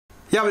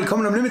Ja,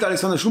 willkommen am Limit,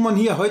 Alexander Schumann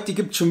hier. Heute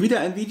gibt es schon wieder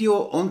ein Video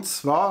und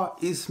zwar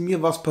ist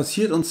mir was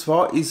passiert und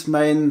zwar ist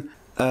mein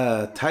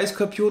Thai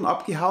Skorpion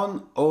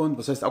abgehauen und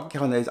was heißt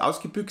abgehauen, er ist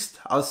ausgebüchst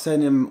aus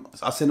seiner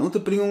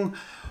Unterbringung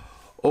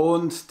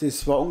und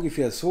das war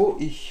ungefähr so,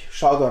 ich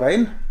schaue da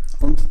rein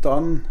und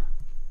dann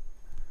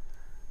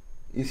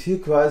ist hier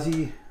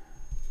quasi,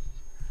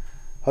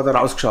 hat er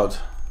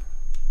rausgeschaut.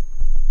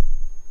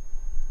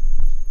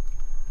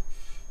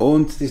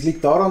 Und das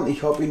liegt daran,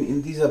 ich habe ihn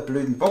in dieser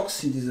blöden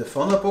Box, in dieser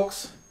Fauna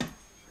Box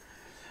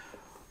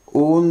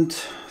und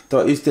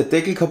da ist der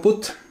Deckel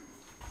kaputt.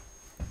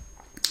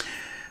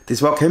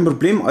 Das war kein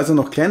Problem, als er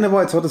noch kleiner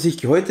war. Jetzt hat er sich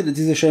gehäutet, jetzt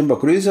ist er scheinbar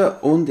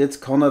größer und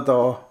jetzt kann er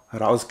da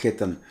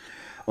rausklettern.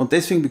 Und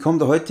deswegen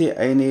bekommt er heute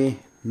eine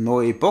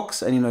neue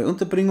Box, eine neue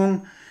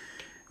Unterbringung.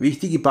 Wie ich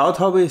die gebaut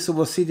habe,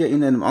 sowas seht ihr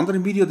in einem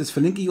anderen Video, das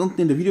verlinke ich unten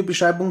in der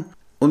Videobeschreibung.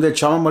 Und jetzt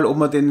schauen wir mal, ob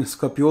wir den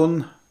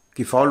Skorpion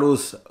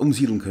gefahrlos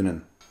umsiedeln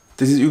können.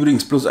 Das ist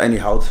übrigens bloß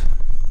eine Haut.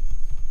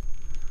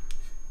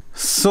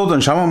 So,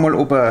 dann schauen wir mal,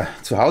 ob er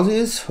zu Hause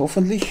ist,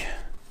 hoffentlich.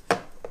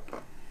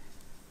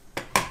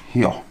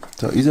 Ja,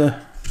 da ist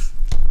er.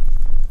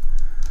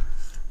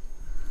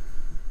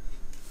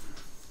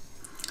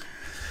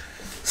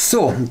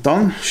 So, und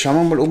dann schauen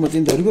wir mal, ob wir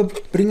den darüber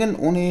bringen,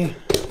 ohne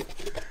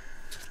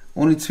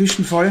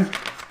Zwischenfall.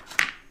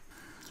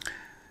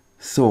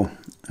 So,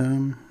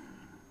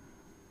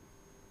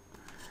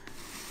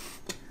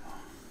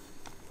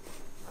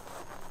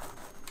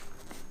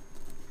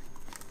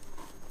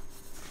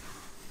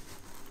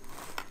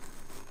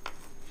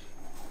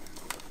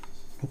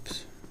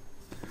 ups.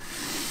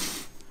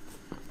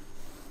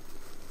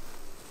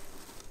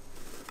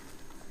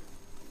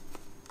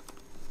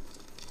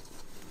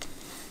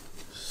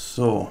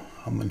 So,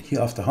 haben wir ihn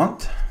hier auf der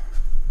Hand.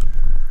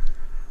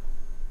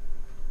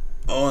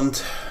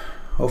 Und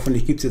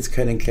hoffentlich gibt es jetzt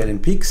keinen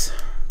kleinen Pieks.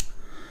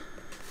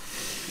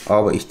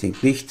 Aber ich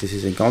denke nicht, das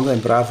ist ein ganz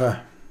ein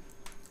braver.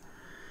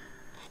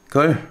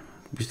 Geil,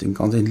 du bist ein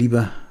ganz ein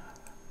lieber.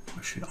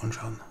 Mal schön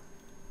anschauen.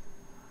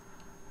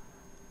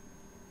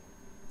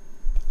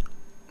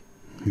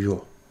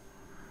 Ja.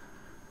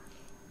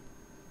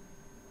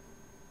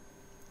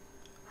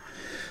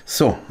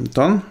 So, und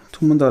dann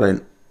tun wir da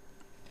rein.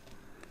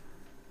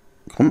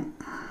 Komm.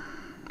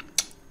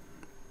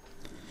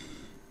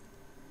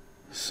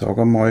 Sag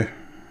einmal.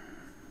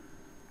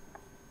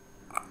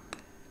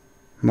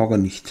 Mag er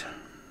nicht.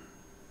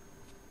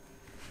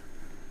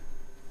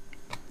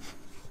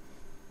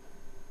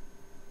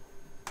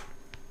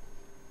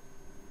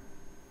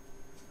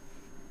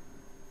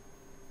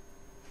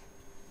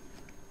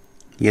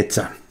 Jetzt.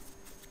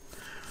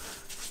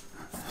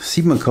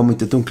 Sieht man kaum mit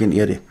der dunklen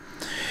Erde.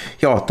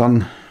 Ja,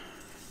 dann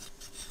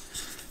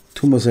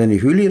tun wir seine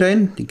Höhle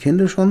rein, die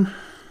kennt ihr schon.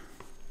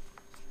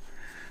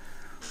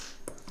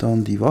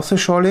 Dann die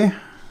Wasserschale.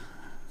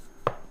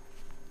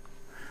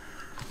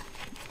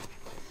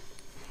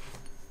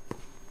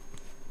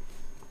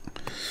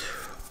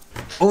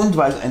 Und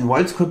weil es ein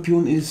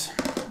Waldskorpion ist,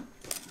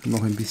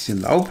 noch ein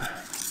bisschen Laub.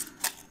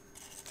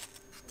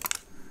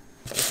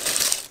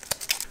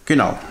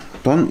 Genau,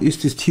 dann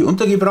ist das Tier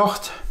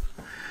untergebracht.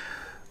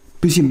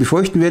 Bisschen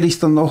befeuchten werde ich es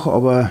dann noch,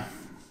 aber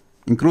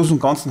im Großen und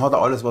Ganzen hat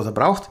er alles, was er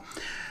braucht.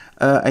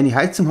 Eine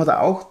Heizung hat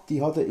er auch,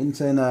 die hat er in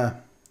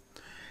der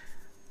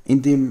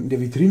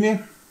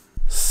Vitrine.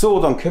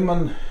 So, dann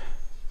können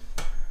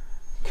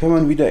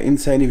wir wieder in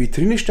seine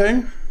Vitrine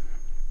stellen.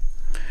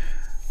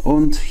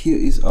 Und hier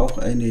ist auch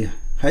eine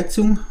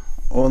Heizung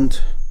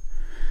und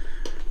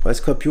bei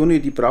Skorpione,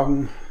 die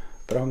brauchen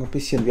ein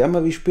bisschen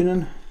wärmer wie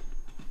Spinnen.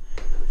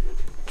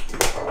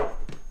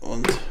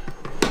 Und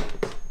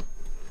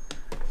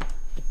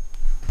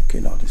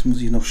genau, das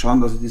muss ich noch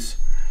schauen, dass ich das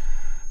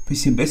ein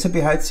bisschen besser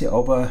beheize,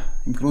 aber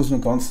im Großen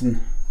und Ganzen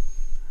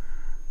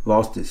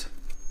war es das.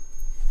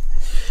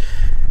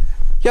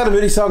 Ja, dann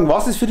würde ich sagen, war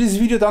es das für dieses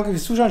Video. Danke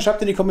fürs Zuschauen.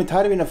 Schreibt in die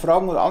Kommentare, wenn ihr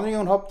Fragen oder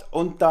Anregungen habt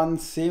und dann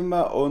sehen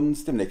wir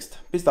uns demnächst.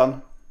 Bis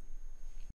dann.